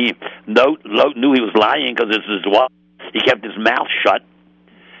sister." And Lot knew he was lying because it's his wife. He kept his mouth shut.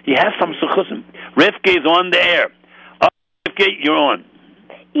 He has some suchusim. Rivka is on the air. Oh, Rivka, you're on.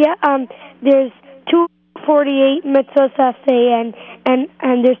 Yeah, there's 248 mitzvos say,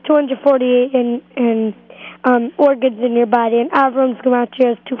 and there's 248 in organs in your body, and Avram's gematria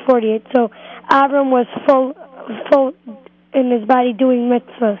has 248. So Avram was full in his body doing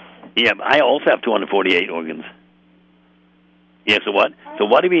mitzvahs. Yeah, I also have 248 organs. Yeah, so what? So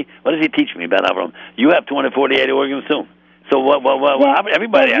what does he teach me about Avram? You have 248 organs too. So what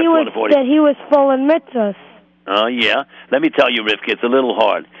everybody has 248. That he was full in mitzvahs. Oh, yeah. Let me tell you, Rivka, it's a little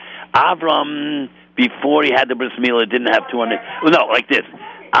hard. Avram, before he had the bris milah, didn't have 200. No, like this.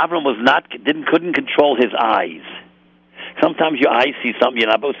 Avram couldn't control his eyes. Sometimes your eyes see something you're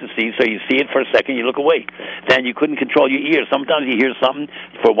not supposed to see, so you see it for a second, you look away. Then you couldn't control your ears. Sometimes you hear something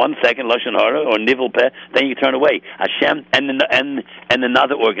for 1 second, lashon hara or nivel peh, then you turn away. Hashem and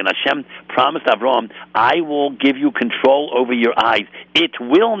another organ. Hashem promised Avram, I will give you control over your eyes. It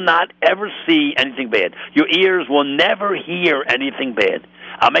will not ever see anything bad. Your ears will never hear anything bad.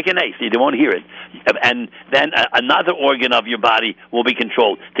 I'll make an ace. You won't hear it. And then another organ of your body will be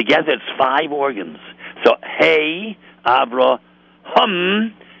controlled. Together, it's 5 organs. So, hey,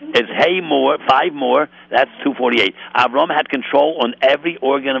 Avraham is hey more, 5 more. That's 248. Avram had control on every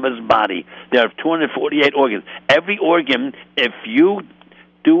organ of his body. There are 248 organs. Every organ, if you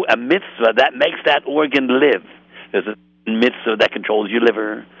do a mitzvah, that makes that organ live. There's a mitzvah that controls your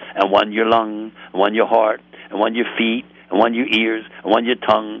liver, and one your lung, and one your heart, and one your feet, and one your ears, and one your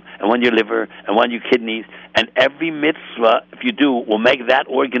tongue, and one your liver, and one your kidneys. And every mitzvah, if you do, will make that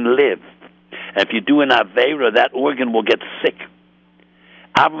organ live. And if you do an Aveira, that organ will get sick.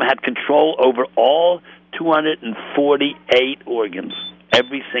 Avram had control over all 248 organs,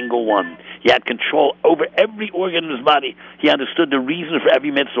 every single one. He had control over every organ in his body. He understood the reason for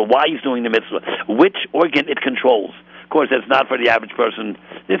every mitzvah, why he's doing the mitzvah, which organ it controls. Of course, that's not for the average person.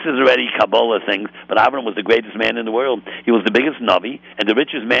 This is already Kabbalah things, but Avram was the greatest man in the world. He was the biggest Navi and the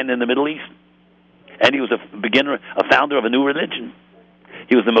richest man in the Middle East. And he was a founder of a new religion.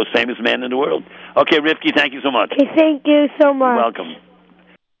 He was the most famous man in the world. Okay, Rivki, thank you so much. Okay, thank you so much. You're welcome.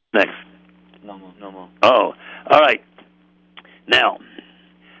 Next. No more. Oh, all right. Now,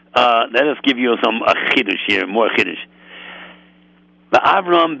 let us give you some chiddush here, more chiddush.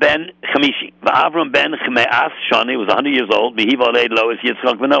 V'Avram ben Chamishi. V'Avram ben Chme'as Shani was 100 years old. V'hivalei Lois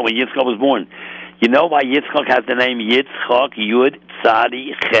Yitzchak Beno, when Yitzchak was born. You know why Yitzchak has the name Yitzchak, Yud,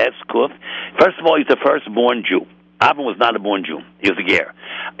 Tzadi, Ches, Kuf? First of all, he's the firstborn Jew. Avram was not a born Jew. He was a ger.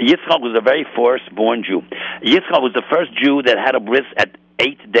 Yitzchak was a very firstborn Jew. Yitzchak was the first Jew that had a bris at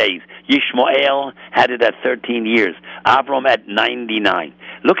 8 days. Yishmael had it at 13 years. Avram at 99.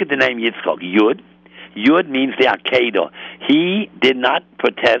 Look at the name Yitzchak. Yud. Yud means the Akedah. He did not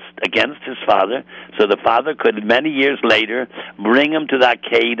protest against his father, so the father could, many years later, bring him to the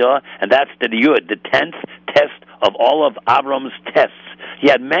Akedah, and that's the Yud, the 10th test of all of Avram's tests. He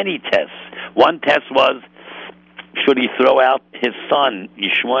had many tests. One test was, should he throw out his son,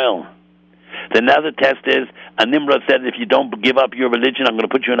 Yishmael? Another test is, Nimrod said, if you don't give up your religion, I'm going to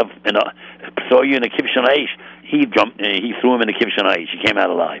put you throw you in a kivshan aish. He threw him in a kivshan aish. He came out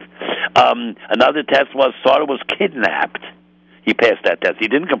alive. Another test was, Sarah was kidnapped. He passed that test. He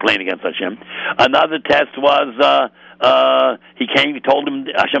didn't complain against Hashem. Another test was, Hashem told him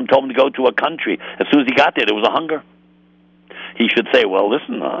to go to a country. As soon as he got there was a hunger. He should say, well,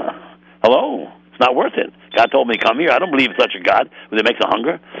 listen, hello. It's not worth it. God told me to come here. I don't believe in such a God that makes a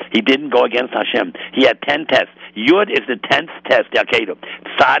hunger. He didn't go against Hashem. He had 10 tests. Yud is the 10th test, the Akedah.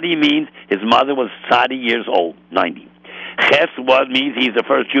 Tzadi means his mother was Tzadi years old, 90. Ches means he's the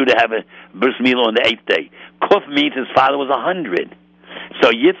first Jew to have a bris milah on the 8th day. Kuf means his father was 100.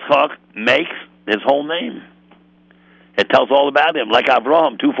 So Yitzchak makes his whole name. It tells all about him. Like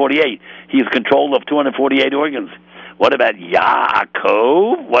Avraham, 248. He's control of 248 organs. What about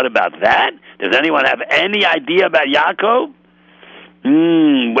Yaakov? What about that? Does anyone have any idea about Yaakov?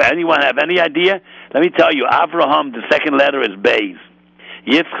 Anyone have any idea? Let me tell you, Avraham, the second letter is Beis.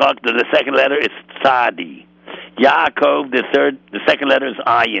 Yitzchak, the second letter is Tzadi. Yaakov, the second letter is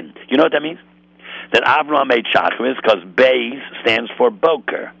Ayin. You know what that means? That Avraham made Shachris because Beis stands for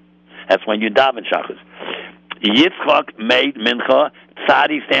Boker. That's when you daven Shachris. Yitzchak made Mincha.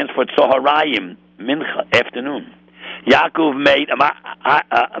 Tzadi stands for Tzoharayim, Mincha, afternoon. Yaakov made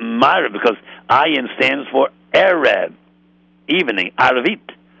Ma'ariv because Ayin stands for Erev, evening,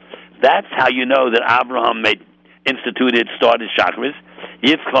 Arvit. That's how you know that Abraham started Shachris,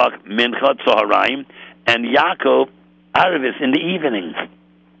 Yitzchak, Mincha, Tzoharayim, and Yaakov, Arvis, in the evening,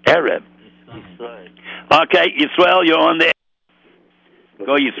 Erev. Okay, Yisrael, you're on the air.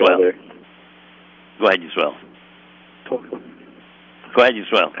 Go, Yisrael. Go ahead, Yisrael. Go ahead,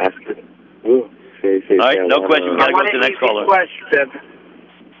 Yisrael. All right, no question. We got to go to the next caller. Question.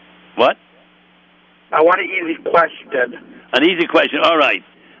 What? I want an easy question. An easy question. All right.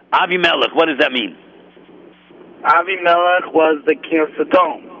 Avimelech, what does that mean? Avimelech was the king of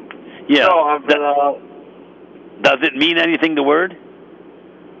Sodom. Yeah. So, does it mean anything, the word?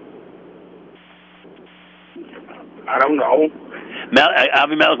 I don't know.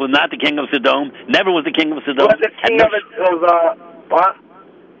 Avimelech was not the king of Sodom. Never was the king of Sodom. Was the king of what?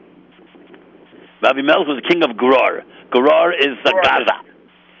 Avimelech was the king of Gerar. Gerar is Gaza.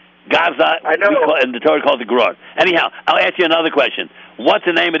 Gaza, I know. And the Torah calls it Gerar. Anyhow, I'll ask you another question. What's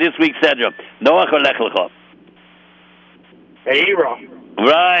the name of this week's Sedra? Noach or Lech Lecha? Aaron.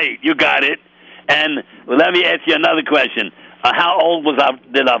 Right, you got it. And let me ask you another question. How old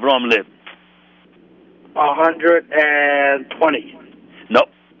did Avram live? 120. Nope.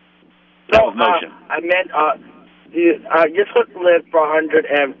 That was Moshe. I meant Yitzchak lived for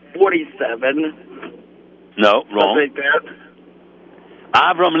 147. No, wrong. Like that.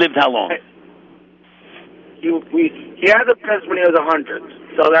 Avram lived how long? He had a prince when he was 100.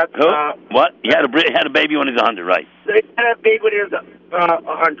 So that's what? He had a baby when he was 100, right? So he had a baby when he was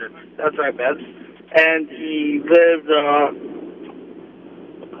 100. That's right, Ben. And he lived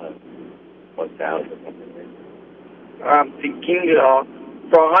 1,000. Thinking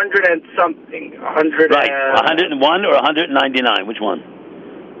for 100 and something. 100 Right, and 101 or 199? Which one?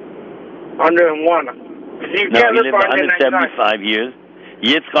 101. You No, can't he live lived for 199. 175 years.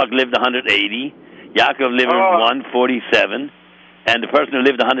 Yitzchak lived 180. Yaakov lived 147. And the person who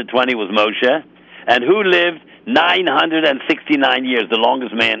lived 120 was Moshe. And who lived 969 years, the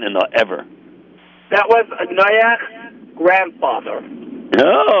longest man ever? That was Noach's grandfather.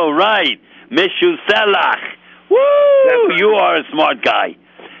 Oh, right. Mishuselach. Woo! You are a smart guy.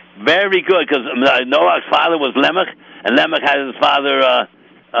 Very good, because Noah's father was Lemech, and Lemech had his father,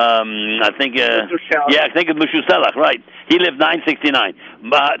 I think it's Mishuselach, right. He lived 969.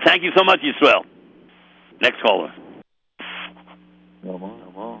 Thank you so much, Yisrael. Next caller. No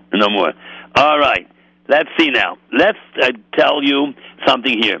more. All right. Let's see now. Let's tell you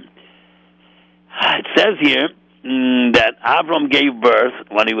something here. It says here that Avram gave birth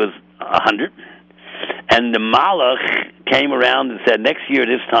when he was 100, and the Malach came around and said, next year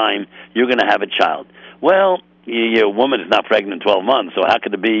this time, you're going to have a child. Well, your woman is not pregnant 12 months, so how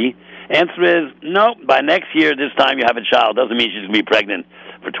could it be? Answer is, no, by next year this time you have a child. Doesn't mean she's going to be pregnant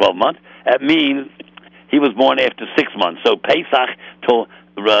for 12 months. That means he was born after 6 months. So Pesach till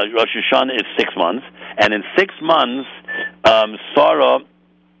Rosh Hashanah is 6 months. And in 6 months, Sarah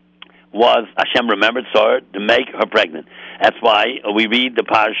Hashem remembered Sarah to make her pregnant. That's why we read the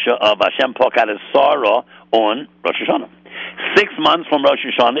parsha of Hashem Pokad Sarah on Rosh Hashanah. 6 months from Rosh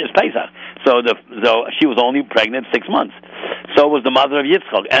Hashanah is Pesach. So she was only pregnant 6 months. So was the mother of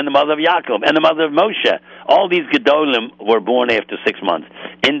Yitzchak, and the mother of Yaakov, and the mother of Moshe. All these Gedolim were born after 6 months,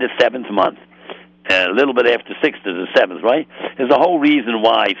 in the 7th month. A little bit after 6 to the 7th, right? There's a whole reason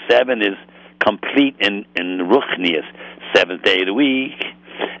why 7 is complete in Ruchnius, 7th day of the week,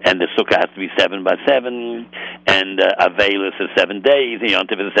 and the Sukkah has to be 7 by 7, and Avelis is 7 days, and Yom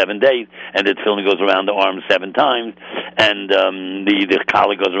Tov is 7 days, and the tefillin goes around the arm 7 times, and the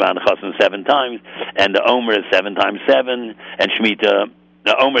Kala goes around the Chassan 7 times, and the Omer is 7 times 7, and Shemitah,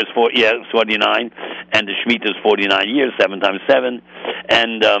 the Omer is 49, and the Shemitah is 49 years, 7 times 7,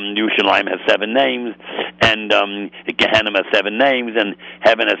 and Yerushalayim has 7 names, and Gehenna has 7 names, and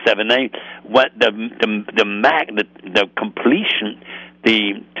Heaven has 7 names. What the completion,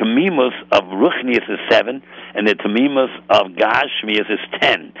 the Tamimus of Ruchnius is 7, and the Tamimus of Gashmius is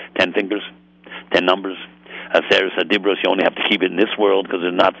 10. 10 fingers, 10 numbers. Aseres Hadibros, you only have to keep it in this world because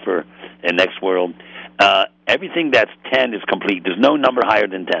it's not for the next world. Everything that's 10 is complete. There's no number higher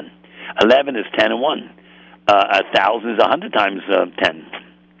than 10. 11 is 10 and 1. 1,000 is 100 times 10.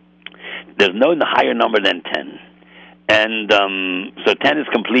 There's no higher number than 10. And so 10 is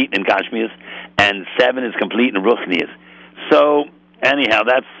complete in Gashmius, and 7 is complete in Ruchnius. So anyhow,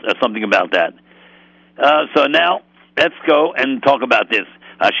 that's something about that. So now, let's go and talk about this.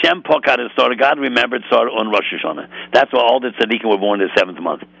 Hashem Pokad Sarah, God remembered Sarah on Rosh Hashanah. That's why all the tzaddikim were born in the 7th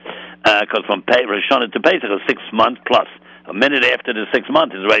month. Because from Rosh Hashanah to Pesach is 6 months plus. A minute after the 6th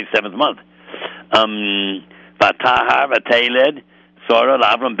month is already 7th month. Vatahar, Vateled, Sarah,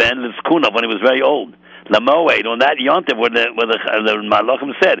 Avram ben Litzkunah, when he was very old. Lamoed, on that Yom Tov, where the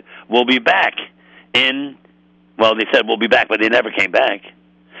Malachim said, we'll be back they said we'll be back, but they never came back.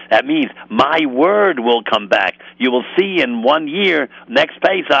 That means my word will come back. You will see in 1 year, next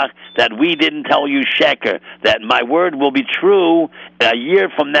Pesach, that we didn't tell you sheker, that my word will be true. A year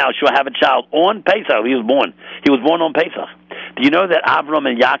from now, she'll have a child on Pesach. He was born. He was born on Pesach. Do you know that Avram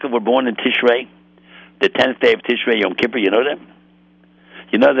and Yaakov were born in Tishrei? The 10th day of Tishrei, Yom Kippur, you know that?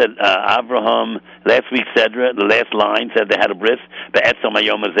 You know that Abraham, last week's Sedra, the last line said they had a bris, Be'etzom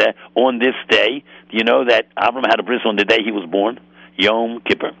HaYom Hazeh, on this day. Do you know that Abraham had a bris on the day he was born? Yom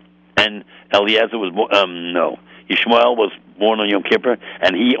Kippur. And Eliezer was born, Yishmael was born on Yom Kippur,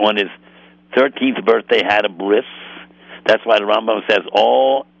 and he, on his 13th birthday, had a bris. That's why the Rambam says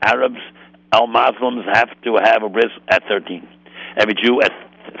all Arabs, all Muslims have to have a bris at 13. Every Jew at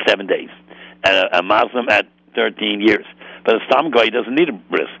 7 days. And a Muslim at 13 years. But a Stam Goy doesn't need a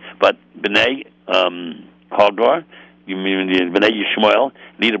bris. But B'nai Hagar, B'nai Yishmael,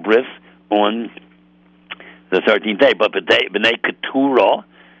 need a bris on the 13th day. But B'nai Keturah,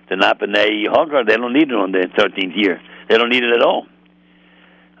 they're not B'nai Hagar, they don't need it on the 13th year. They don't need it at all.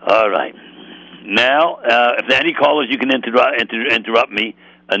 All right. Now, if there are any callers, you can interrupt me,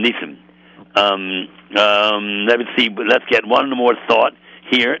 Nisim. Let me see. Let's get one more thought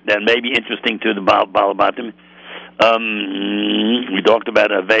here that may be interesting to the Balabatim. We talked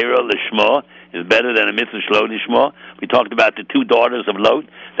about Aveira Lishma is better than a mitzvah shlo lishma. We talked about the 2 daughters of Lot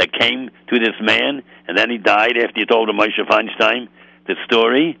that came to this man, and then he died after he told Moshe Feinstein the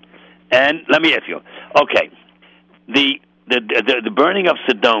story. And let me ask you, okay, the burning of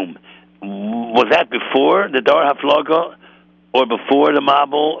Sodom, was that before the Dar HaFlaga or before the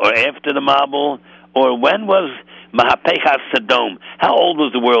Mabul, or after the Mabul, or when was Mahapechas Sodom? How old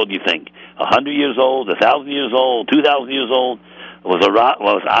was the world, you think? 100 years old, 1,000 years old, 2,000 years old? Was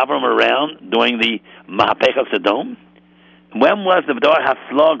Avram around during the Mahapechas Sodom? When was the Dor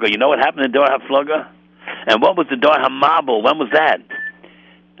HaFlaga? You know what happened in Dor HaFlaga? And what was the Dor HaMabul? When was that?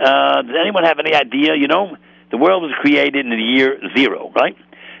 Does anyone have any idea? You know, the world was created in the year 0, right?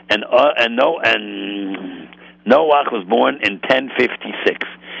 And Noah was born in 1056.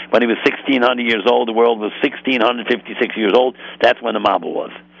 When he was 1,600 years old, the world was 1,656 years old. That's when the Mabul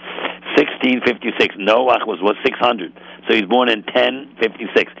was. 1656. Noah was 600. So he was born in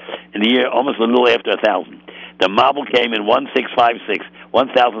 1056. In the year almost a little after 1,000. The Mabul came in 1656,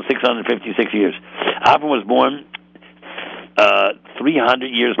 1,656 years. Avram was born 300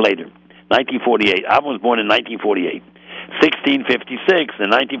 years later, 1948. Avram was born in 1948. 1656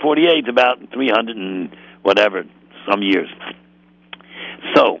 and 1948 is about 300 and whatever, some years.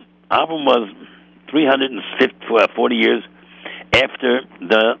 So, Avram was 340 years after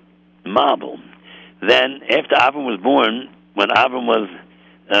the Mabul. Then, after Avram was born, when Avram was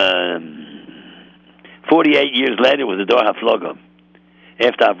 48 years later, was the Dor HaFlaga,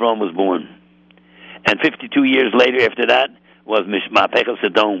 after Avram was born. And 52 years later after that was Mahapechas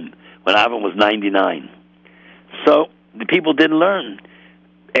Sodom, when Avram was 99. So, the people didn't learn.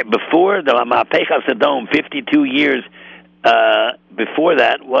 Before the Mahapechas Sodom, 52 years before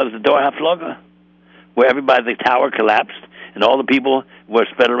that was the Dor HaFlaga, where the tower collapsed and all the people were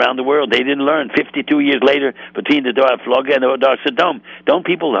spread around the world. They didn't learn. 52 years later, between the Dor HaFlaga and the Dor Sodom, don't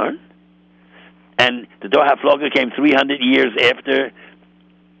people learn? And the Dor HaFlaga came 300 years after,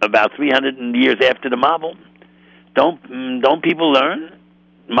 about 300 years after the Mabul. Don't people learn?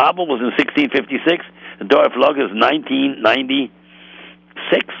 Mabul was in 1656. The Dor HaFlaga is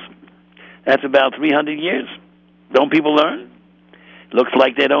 1996. That's about 300 years. Don't people learn? Looks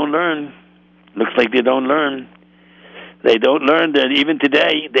like they don't learn. Looks like they don't learn. They don't learn that even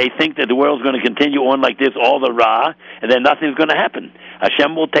today they think that the world's going to continue on like this, all the Ra, and then nothing's going to happen.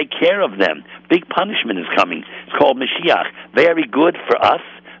 Hashem will take care of them. Big punishment is coming. It's called Mashiach. Very good for us,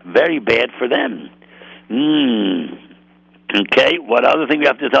 very bad for them. Okay, what other thing we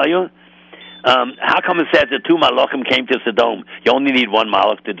have to tell you? How come it says that 2 Malachim came to Sodom? You only need 1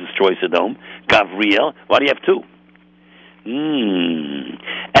 Malach to destroy Sodom. Gavriel. Why do you have 2?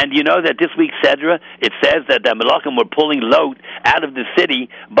 And you know that this week's Sedra, it says that the Malachim were pulling Lot out of the city,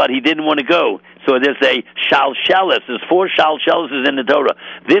 but he didn't want to go. So there's a Shalshelis. There's 4 Shalshelises in the Torah.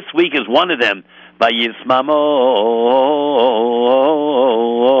 This week is one of them. By Yismamo,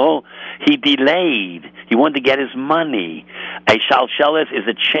 he delayed. He wanted to get his money. A Shalshelis is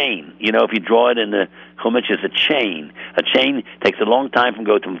a chain. You know, if you draw it in the Chumash, it's a chain. A chain takes a long time from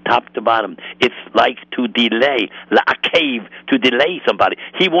top to bottom. It's like to delay, a cave, to delay somebody.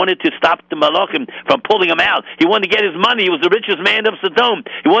 He wanted to stop the Malachim from pulling him out. He wanted to get his money. He was the richest man of Sodom.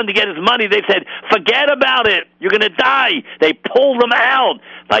 He wanted to get his money. They said, forget about it. You're going to die. They pulled him out.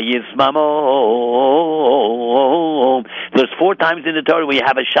 There's 4 times in the Torah where you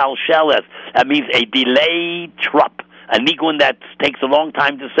have a Shalshelis. That means a delayed trup. A nigun that takes a long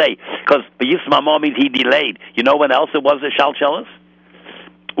time to say. Because Yismamo means he delayed. You know when else it was a Shalshelis?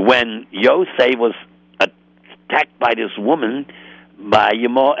 When Yosef was attacked by this woman, by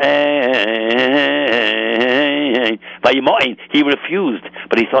Yemoin, he refused.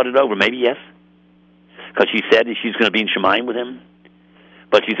 But he thought it over. Maybe yes. Because she said she's going to be in Shemayim with him.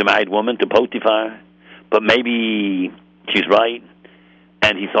 But she's a married woman to Potiphar. But maybe she's right.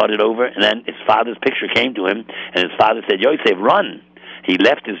 And he thought it over, and then his father's picture came to him, and his father said, Yosef, run. He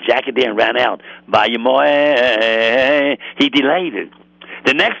left his jacket there and ran out. He delayed it.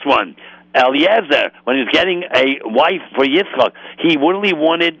 The next one, Eliezer, when he was getting a wife for Yitzchak, he really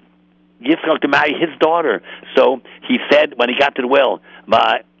wanted Yitzchak to marry his daughter. So he said, when he got to the well,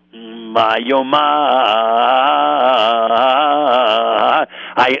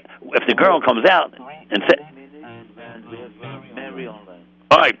 if the girl comes out and said,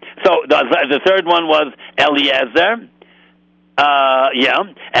 all right, so the third one was Eliezer,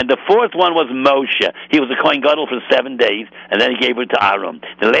 and the fourth one was Moshe. He was a Kohen Gadol for 7 days, and then he gave her to Aaron.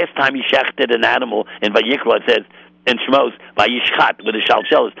 The last time he shechted an animal in Vayikra, it says, in Shmos, Vayishchat, with the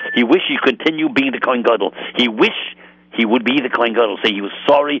Shalshelis, he wished he could continue being the Kohen Gadol. He wished he would be the Kohen Gadol. So he was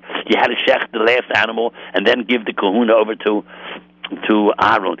sorry he had to shecht the last animal, and then give the kahuna over to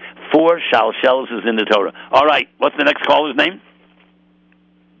Aaron. 4 Shalshelis is in the Torah. All right, what's the next caller's name?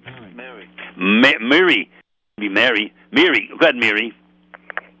 Mary. Mary. Go ahead, Mary.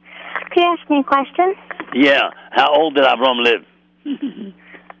 Could you ask me a question? Yeah. How old did Avram live?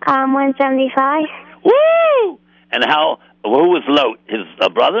 175. Woo! And how Who was Lot? His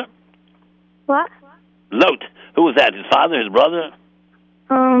brother? What? Lot. Who was that? His father? His brother?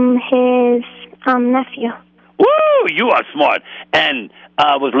 His nephew. Woo! You are smart. And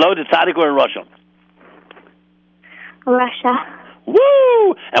was Lot a tzaddik or in Russia? Russia.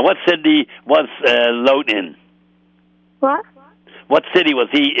 Woo! And what city was Lot in? What? What city was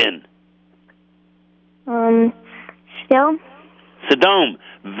he in? Still? Sodom.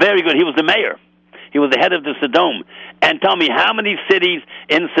 Very good. He was the mayor. He was the head of the Sodom. And tell me, how many cities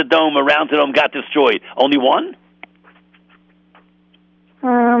in Sodom, around Sodom, got destroyed? Only one?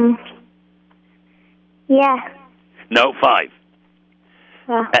 Yeah. No, 5.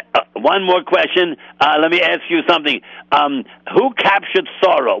 One more question. Let me ask you something. Who captured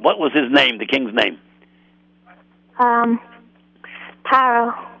Sorrow? What was his name, the king's name?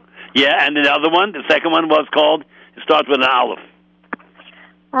 Paro. Yeah, and the other one, the second one was called, it starts with an Aleph.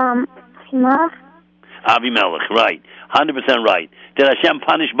 Avimelech? Avimelech, right. 100% right. Did Hashem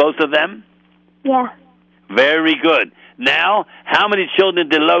punish both of them? Yeah. Very good. Now, how many children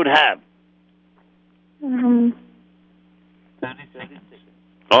did Lot have? 30 seconds.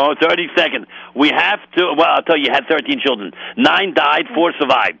 Oh, 30 seconds. We have to, well, I'll tell you, you had 13 children. 9 died, 4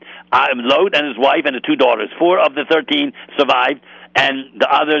 survived. Lot and his wife and the 2 daughters. 4 of the 13 survived, and the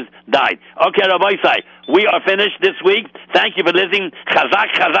others died. Okay, Rabbi Isai, we are finished this week. Thank you for listening.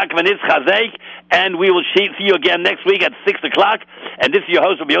 Chazak, chazak, v'nis chazek. And we will see you again next week at 6 o'clock. And this is your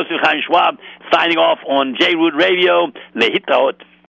host, Rabbi Yosef Chaim Schwab, signing off on J-Root Radio. Lehitraot.